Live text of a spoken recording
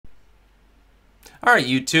Alright,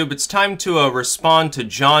 YouTube, it's time to respond to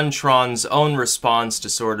JonTron's own response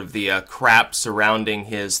to sort of the crap surrounding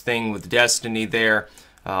his thing with Destiny there.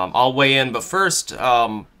 I'll weigh in, but first,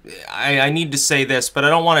 I need to say this, but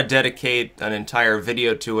I don't want to dedicate an entire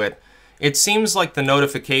video to it. It seems like the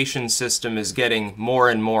notification system is getting more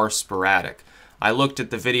and more sporadic. I looked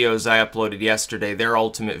at the videos I uploaded yesterday, their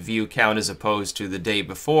ultimate view count as opposed to the day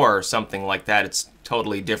before, or something like that. It's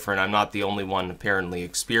totally different. I'm not the only one apparently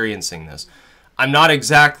experiencing this. I'm not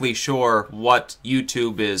exactly sure what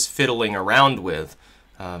YouTube is fiddling around with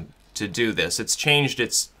to do this. It's changed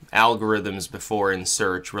its algorithms before in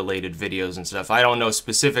search-related videos and stuff. I don't know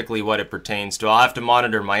specifically what it pertains to. I'll have to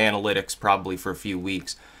monitor my analytics probably for a few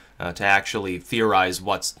weeks to actually theorize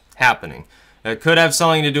what's happening. It could have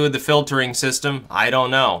something to do with the filtering system. I don't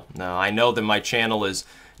know. I know that my channel is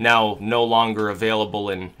now no longer available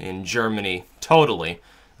in Germany totally.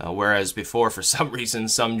 Whereas before, for some reason,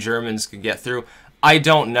 some Germans could get through. I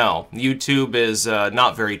don't know. YouTube is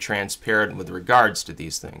not very transparent with regards to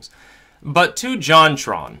these things. But to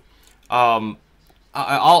JonTron,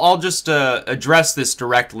 I'll just address this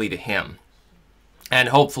directly to him. And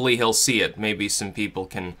hopefully he'll see it. Maybe some people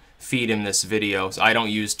can feed him this video. I don't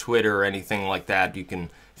use Twitter or anything like that. You can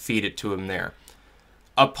feed it to him there.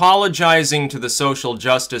 Apologizing to the social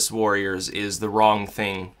justice warriors is the wrong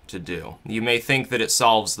thing to do. You may think that it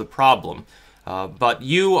solves the problem, but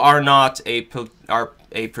you are not a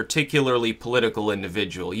particularly political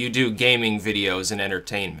individual. You do gaming videos and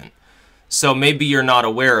entertainment. So maybe you're not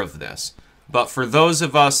aware of this. But for those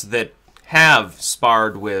of us that have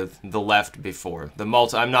sparred with the left before,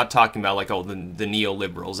 I'm not talking about like, oh, the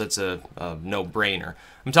neoliberals, that's a no-brainer.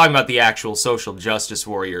 I'm talking about the actual social justice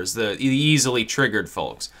warriors, the easily triggered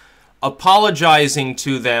folks. Apologizing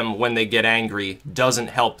to them when they get angry doesn't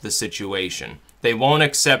help the situation. They won't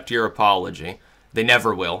accept your apology. They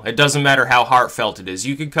never will. It doesn't matter how heartfelt it is.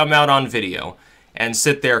 You could come out on video and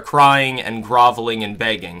sit there crying and groveling and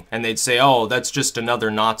begging, and they'd say, oh, that's just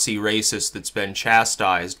another Nazi racist that's been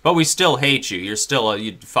chastised, but we still hate you. You're still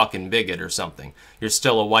a fucking bigot or something. You're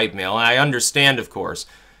still a white male. And I understand, of course,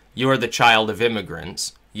 you're the child of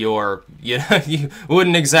immigrants. You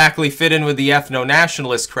wouldn't exactly fit in with the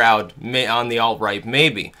ethno-nationalist crowd on the alt-right,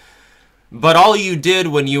 maybe. But all you did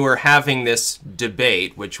when you were having this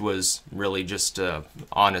debate, which was really just,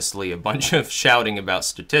 honestly, a bunch of shouting about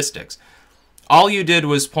statistics, all you did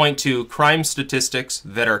was point to crime statistics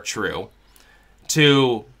that are true,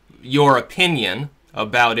 to your opinion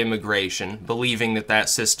about immigration, believing that that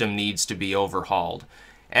system needs to be overhauled,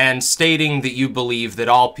 and stating that you believe that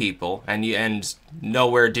all people, and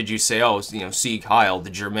nowhere did you say, oh, Sieg Heil, the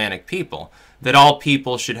Germanic people, that all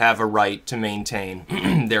people should have a right to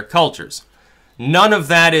maintain their cultures. None of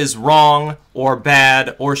that is wrong or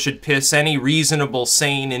bad or should piss any reasonable,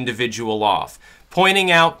 sane individual off. Pointing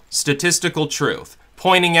out statistical truth,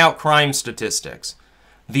 pointing out crime statistics,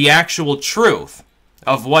 the actual truth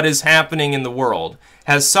of what is happening in the world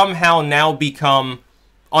has somehow now become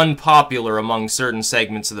unpopular among certain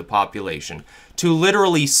segments of the population. To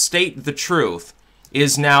literally state the truth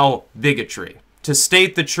is now bigotry. To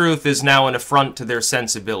state the truth is now an affront to their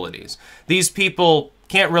sensibilities. These people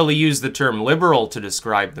can't really use the term liberal to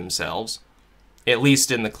describe themselves, at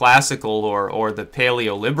least in the classical or the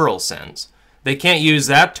paleo-liberal sense. They can't use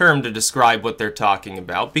that term to describe what they're talking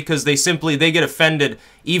about because they get offended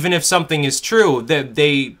even if something is true.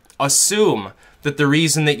 They assume that the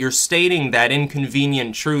reason that you're stating that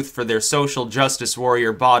inconvenient truth for their social justice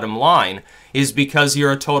warrior bottom line is because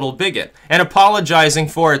you're a total bigot. And apologizing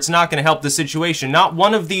for it's not going to help the situation. Not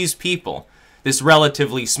one of these people, this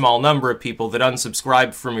relatively small number of people that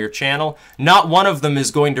unsubscribe from your channel, not one of them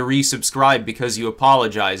is going to resubscribe because you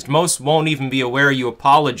apologized. Most won't even be aware you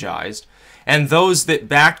apologized. And those that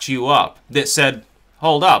backed you up, that said,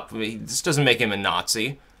 hold up, this doesn't make him a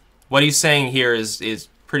Nazi. What he's saying here is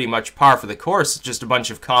pretty much par for the course. It's just a bunch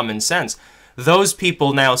of common sense. Those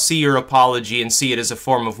people now see your apology and see it as a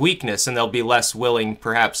form of weakness, and they'll be less willing,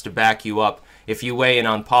 perhaps, to back you up if you weigh in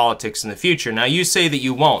on politics in the future. Now, you say that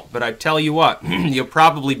you won't, but I tell you what, you'll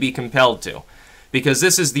probably be compelled to. Because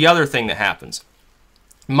this is the other thing that happens.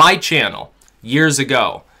 My channel, years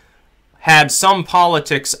ago, had some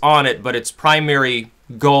politics on it, but its primary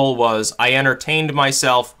goal was I entertained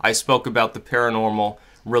myself, I spoke about the paranormal,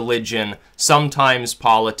 religion, sometimes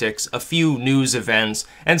politics, a few news events,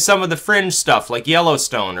 and some of the fringe stuff like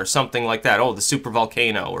Yellowstone or something like that. Oh, the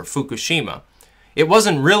supervolcano or Fukushima. It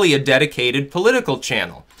wasn't really a dedicated political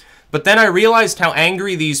channel. But then I realized how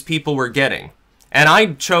angry these people were getting, and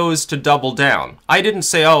I chose to double down. I didn't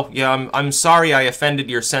say, oh, yeah, I'm sorry I offended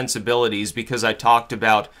your sensibilities because I talked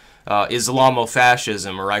about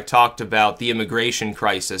Islamofascism, or I talked about the immigration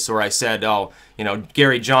crisis, or I said, oh, you know,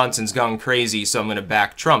 Gary Johnson's gone crazy, so I'm going to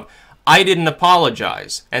back Trump. I didn't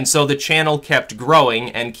apologize, and so the channel kept growing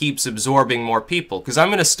and keeps absorbing more people, because I'm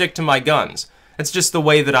going to stick to my guns. That's just the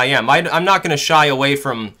way that I am. I'm not going to shy away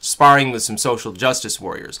from sparring with some social justice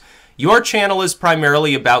warriors. Your channel is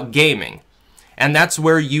primarily about gaming, and that's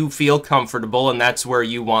where you feel comfortable, and that's where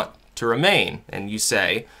you want to remain. And you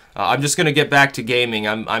say, I'm just going to get back to gaming.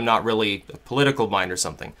 I'm not really a political mind or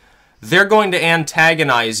something. They're going to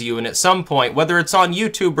antagonize you, and at some point, whether it's on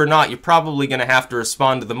YouTube or not, you're probably going to have to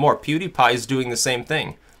respond to them more. PewDiePie is doing the same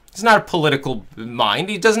thing. He's not a political mind.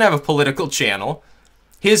 He doesn't have a political channel.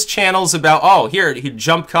 His channel's about, oh, here, he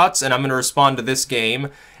jump cuts, and I'm going to respond to this game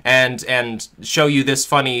and show you this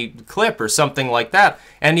funny clip or something like that.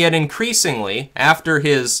 And yet, increasingly, after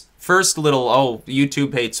his first little, oh,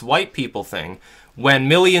 YouTube hates white people thing, when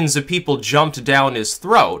millions of people jumped down his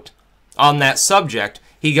throat on that subject,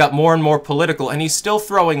 he got more and more political, and he's still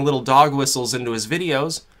throwing little dog whistles into his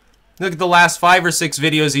videos. Look at the last 5 or 6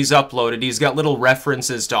 videos he's uploaded. He's got little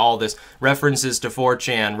references to all this. References to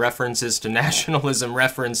 4chan, references to nationalism,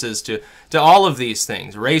 references to all of these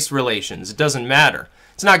things. Race relations, it doesn't matter.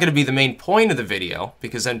 It's not going to be the main point of the video,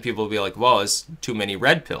 because then people will be like, well, it's too many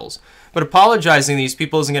red pills. But apologizing to these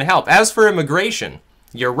people isn't going to help. As for immigration,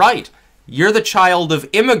 you're right. You're the child of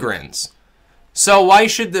immigrants. So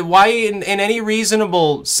why in any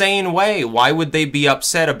reasonable, sane way, why would they be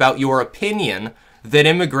upset about your opinion that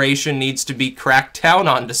immigration needs to be cracked down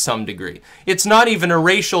on to some degree? It's not even a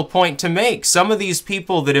racial point to make. Some of these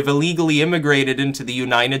people that have illegally immigrated into the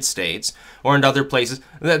United States or in other places,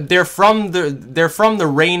 they're from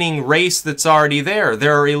the reigning race that's already there.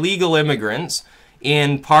 There are illegal immigrants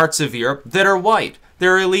in parts of Europe that are white.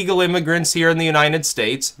 There are illegal immigrants here in the United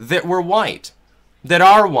States that were white, that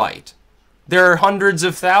are white. There are hundreds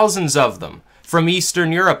of thousands of them. From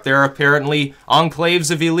Eastern Europe, there are apparently enclaves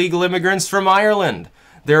of illegal immigrants from Ireland.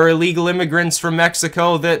 There are illegal immigrants from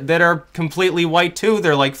Mexico that are completely white too.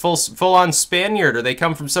 They're like full-on Spaniard, or they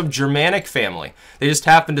come from some Germanic family. They just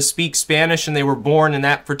happen to speak Spanish and they were born in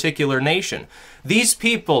that particular nation. These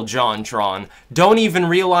people, JonTron, don't even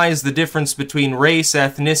realize the difference between race,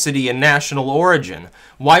 ethnicity, and national origin.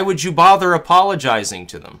 Why would you bother apologizing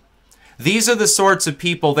to them? These are the sorts of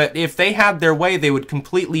people that, if they had their way, they would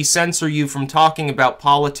completely censor you from talking about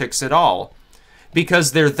politics at all,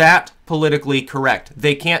 because they're that politically correct.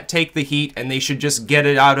 They can't take the heat, and they should just get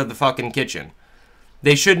it out of the fucking kitchen.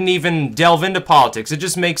 They shouldn't even delve into politics. It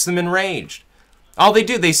just makes them enraged. All they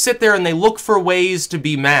do, they sit there and they look for ways to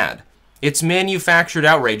be mad. It's manufactured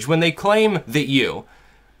outrage. When they claim that you,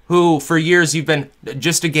 who for years you've been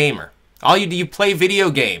just a gamer, all you do, you play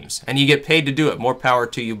video games, and you get paid to do it. More power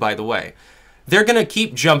to you, by the way. They're going to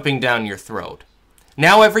keep jumping down your throat.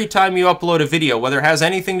 Now, every time you upload a video, whether it has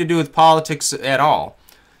anything to do with politics at all,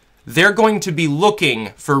 they're going to be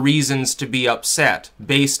looking for reasons to be upset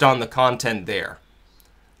based on the content there.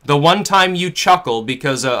 The one time you chuckle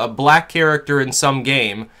because a black character in some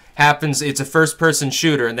game happens, it's a first-person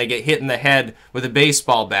shooter, and they get hit in the head with a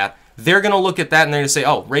baseball bat, they're going to look at that and they're going to say,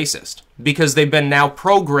 oh, racist. Because they've been now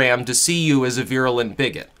programmed to see you as a virulent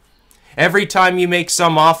bigot. Every time you make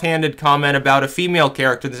some offhanded comment about a female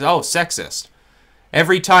character, they say, oh, sexist.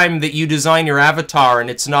 Every time that you design your avatar and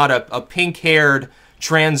it's not a pink-haired,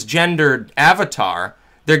 transgendered avatar,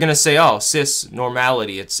 they're going to say, oh, cis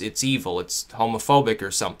normality, it's evil, it's homophobic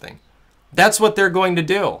or something. That's what they're going to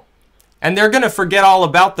do. And they're going to forget all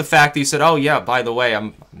about the fact that you said, oh, yeah, by the way,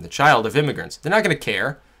 I'm the child of immigrants. They're not going to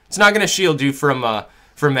care. It's not going to shield you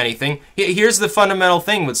from anything. Here's the fundamental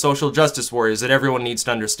thing with social justice warriors that everyone needs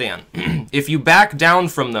to understand. If you back down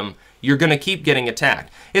from them, you're going to keep getting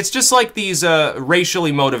attacked. It's just like these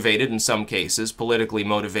racially motivated, in some cases, politically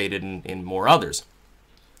motivated in more others.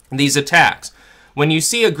 These attacks. When you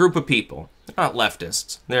see a group of people, they're not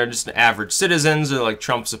leftists, they're just average citizens, or like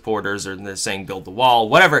Trump supporters, or they're saying build the wall,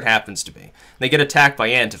 whatever it happens to be. They get attacked by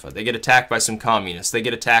Antifa, they get attacked by some communists, they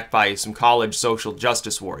get attacked by some college social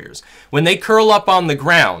justice warriors. When they curl up on the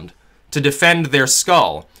ground to defend their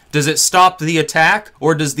skull, does it stop the attack,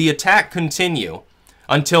 or does the attack continue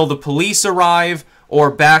until the police arrive,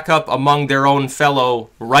 or backup among their own fellow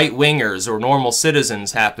right-wingers or normal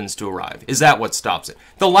citizens happens to arrive? Is that what stops it?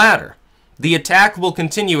 The latter. The attack will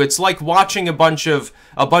continue. It's like watching a bunch of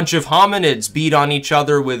hominids beat on each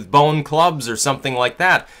other with bone clubs or something like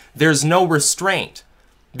that. There's no restraint.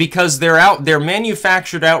 because their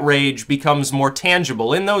manufactured outrage becomes more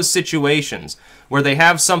tangible in those situations where they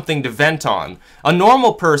have something to vent on. A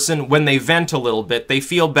normal person, when they vent a little bit, they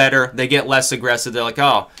feel better, they get less aggressive, they're like,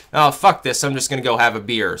 oh, fuck this, I'm just going to go have a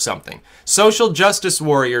beer or something. Social justice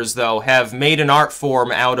warriors, though, have made an art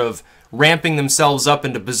form out of ramping themselves up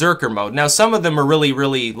into berserker mode. Now, some of them are really,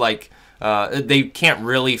 really, like, they can't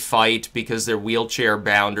really fight because they're wheelchair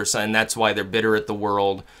bound or something, that's why they're bitter at the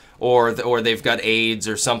world. Or they've got AIDS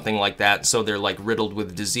or something like that, so they're like riddled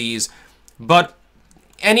with disease. But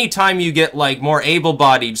anytime you get like more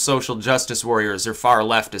able-bodied social justice warriors or far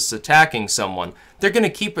leftists attacking someone, they're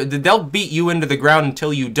gonna they'll beat you into the ground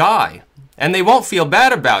until you die, and they won't feel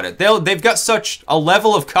bad about it. They've got such a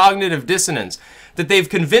level of cognitive dissonance that they've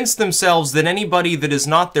convinced themselves that anybody that is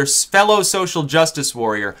not their fellow social justice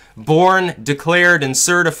warrior, born, declared, and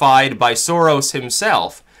certified by Soros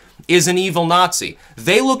himself, is an evil Nazi.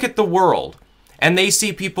 They look at the world and they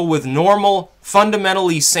see people with normal,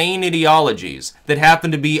 fundamentally sane ideologies that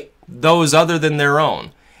happen to be those other than their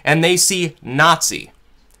own, and they see Nazi.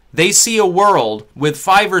 They see a world with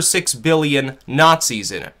 5 or 6 billion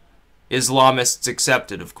Nazis in it. Islamists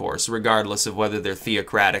accepted, of course, regardless of whether they're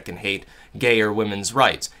theocratic and hate gay or women's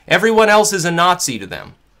rights. Everyone else is a Nazi to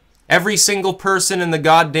them. Every single person in the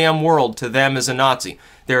goddamn world to them is a Nazi.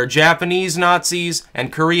 There are Japanese Nazis,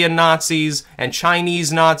 and Korean Nazis, and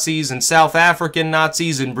Chinese Nazis, and South African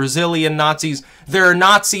Nazis, and Brazilian Nazis. There are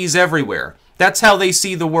Nazis everywhere. That's how they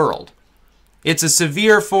see the world. It's a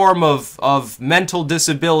severe form of mental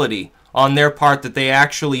disability on their part that they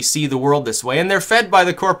actually see the world this way. And they're fed by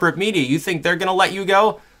the corporate media. You think they're going to let you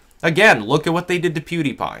go? Again, look at what they did to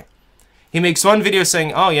PewDiePie. He makes one video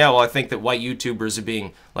saying, oh yeah, well I think that white YouTubers are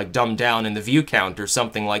being like dumbed down in the view count or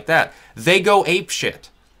something like that. They go apeshit.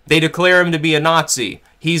 They declare him to be a Nazi.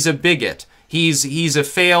 He's a bigot. He's a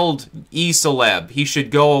failed e-celeb. He should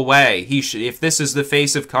go away. If this is the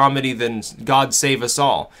face of comedy, then God save us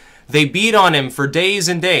all. They beat on him for days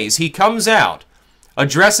and days. He comes out,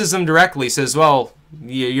 addresses them directly, says, well,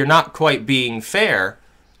 you're not quite being fair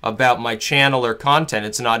about my channel or content.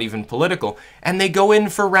 It's not even political. And they go in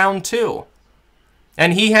for round 2.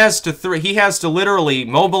 And he has to literally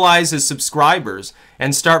mobilize his subscribers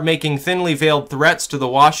and start making thinly veiled threats to the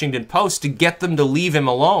Washington Post to get them to leave him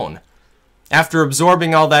alone. After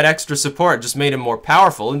absorbing all that extra support, it just made him more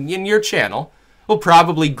powerful. And your channel will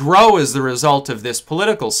probably grow as the result of this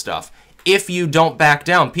political stuff. If you don't back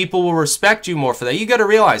down, people will respect you more for that. You got to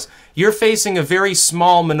realize you're facing a very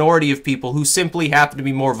small minority of people who simply happen to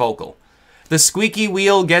be more vocal. The squeaky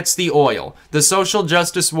wheel gets the oil. The social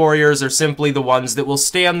justice warriors are simply the ones that will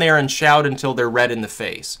stand there and shout until they're red in the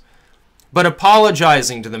face. But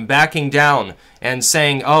apologizing to them, backing down, and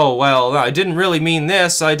saying, oh, well, I didn't really mean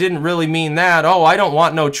this, I didn't really mean that, oh, I don't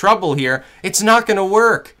want no trouble here, it's not going to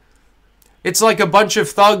work. It's like a bunch of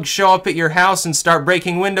thugs show up at your house and start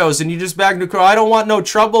breaking windows, and you just back to I don't want no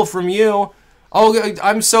trouble from you. Oh,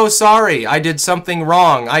 I'm so sorry. I did something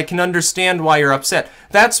wrong. I can understand why you're upset.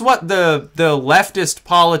 That's what the leftist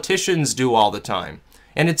politicians do all the time.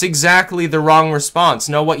 And it's exactly the wrong response.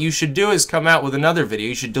 No, what you should do is come out with another video.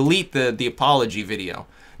 You should delete the apology video,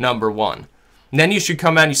 number 1. And then you should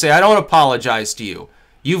come out and you say, I don't apologize to you.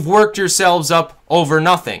 You've worked yourselves up over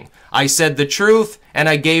nothing. I said the truth, and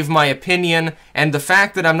I gave my opinion, and the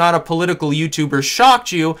fact that I'm not a political YouTuber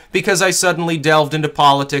shocked you because I suddenly delved into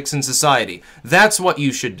politics and society. That's what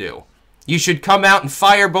you should do. You should come out and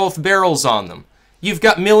fire both barrels on them. You've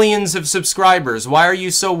got millions of subscribers. Why are you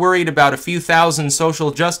so worried about a few thousand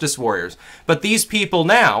social justice warriors? But these people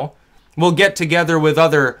now will get together with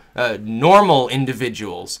other normal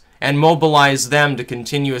individuals and mobilize them to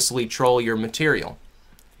continuously troll your material.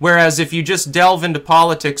 Whereas if you just delve into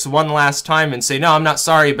politics one last time and say, no, I'm not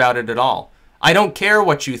sorry about it at all. I don't care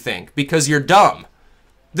what you think because you're dumb.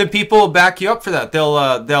 The people will back you up for that.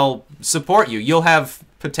 They'll support you. You'll have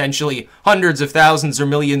potentially hundreds of thousands or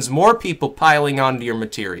millions more people piling onto your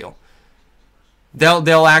material.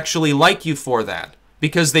 They'll actually like you for that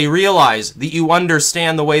because they realize that you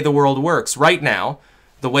understand the way the world works. Right now,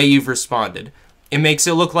 the way you've responded, it makes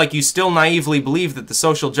it look like you still naively believe that the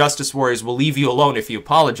social justice warriors will leave you alone if you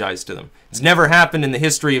apologize to them. It's never happened in the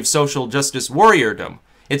history of social justice warriordom.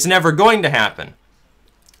 It's never going to happen.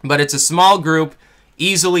 But it's a small group,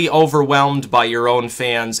 easily overwhelmed by your own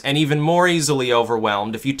fans, and even more easily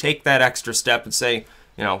overwhelmed if you take that extra step and say,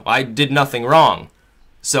 you know, I did nothing wrong,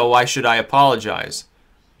 so why should I apologize?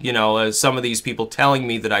 You know, some of these people telling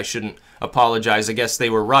me that I shouldn't apologize, I guess they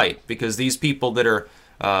were right, because these people that are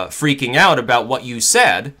freaking out about what you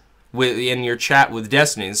said in your chat with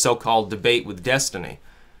Destiny, the so-called debate with Destiny.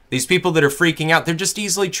 These people that are freaking out, they're just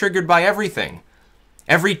easily triggered by everything.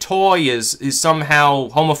 Every toy is somehow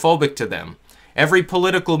homophobic to them. Every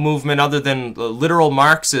political movement other than literal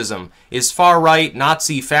Marxism is far-right,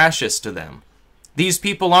 Nazi, fascist to them. These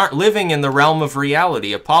people aren't living in the realm of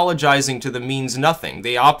reality. Apologizing to them means nothing.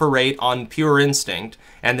 They operate on pure instinct,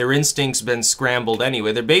 and their instinct's been scrambled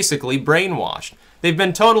anyway. They're basically brainwashed. They've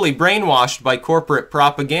been totally brainwashed by corporate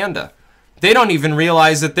propaganda. They don't even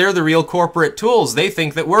realize that they're the real corporate tools. They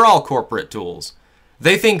think that we're all corporate tools.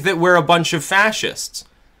 They think that we're a bunch of fascists.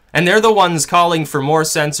 And they're the ones calling for more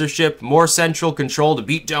censorship, more central control to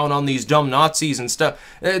beat down on these dumb Nazis and stuff.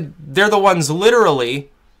 They're the ones literally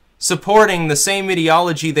supporting the same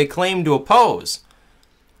ideology they claim to oppose.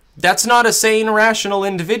 That's not a sane, rational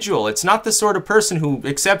individual. It's not the sort of person who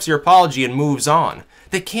accepts your apology and moves on.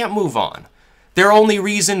 They can't move on. Their only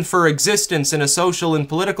reason for existence in a social and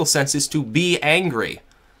political sense is to be angry.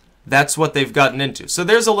 That's what they've gotten into. So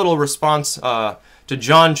there's a little response to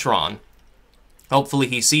JonTron. Hopefully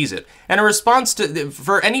he sees it. And a response to,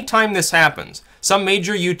 for any time this happens, some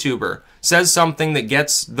major YouTuber says something that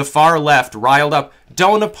gets the far left riled up,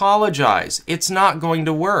 don't apologize. It's not going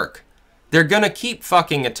to work. They're going to keep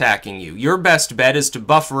fucking attacking you. Your best bet is to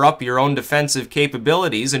buffer up your own defensive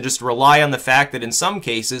capabilities and just rely on the fact that in some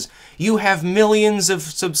cases you have millions of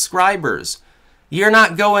subscribers. You're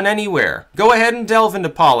not going anywhere. Go ahead and delve into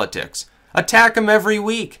politics. Attack them every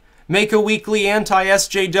week. Make a weekly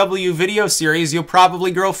anti-SJW video series. You'll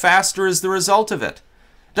probably grow faster as the result of it.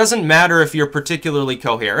 Doesn't matter if you're particularly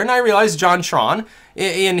coherent. I realize JonTron,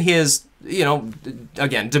 in his,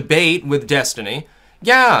 again, debate with Destiny,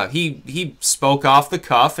 yeah, he spoke off the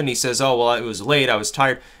cuff and he says, oh, well, it was late, I was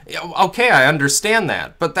tired. Okay, I understand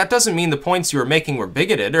that. But that doesn't mean the points you were making were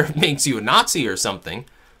bigoted or makes you a Nazi or something.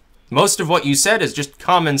 Most of what you said is just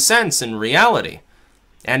common sense and reality.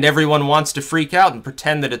 And everyone wants to freak out and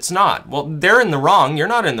pretend that it's not. Well, they're in the wrong. You're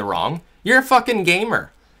not in the wrong. You're a fucking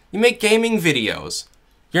gamer. You make gaming videos.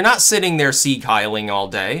 You're not sitting there sea-kiling all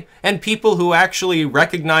day. And people who actually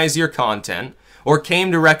recognize your content, or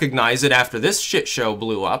came to recognize it after this shit show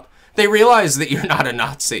blew up, they realize that you're not a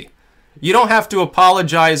Nazi. You don't have to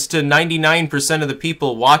apologize to 99% of the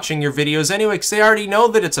people watching your videos anyway, because they already know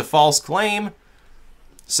that it's a false claim.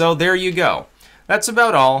 So there you go. That's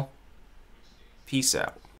about all. Peace out.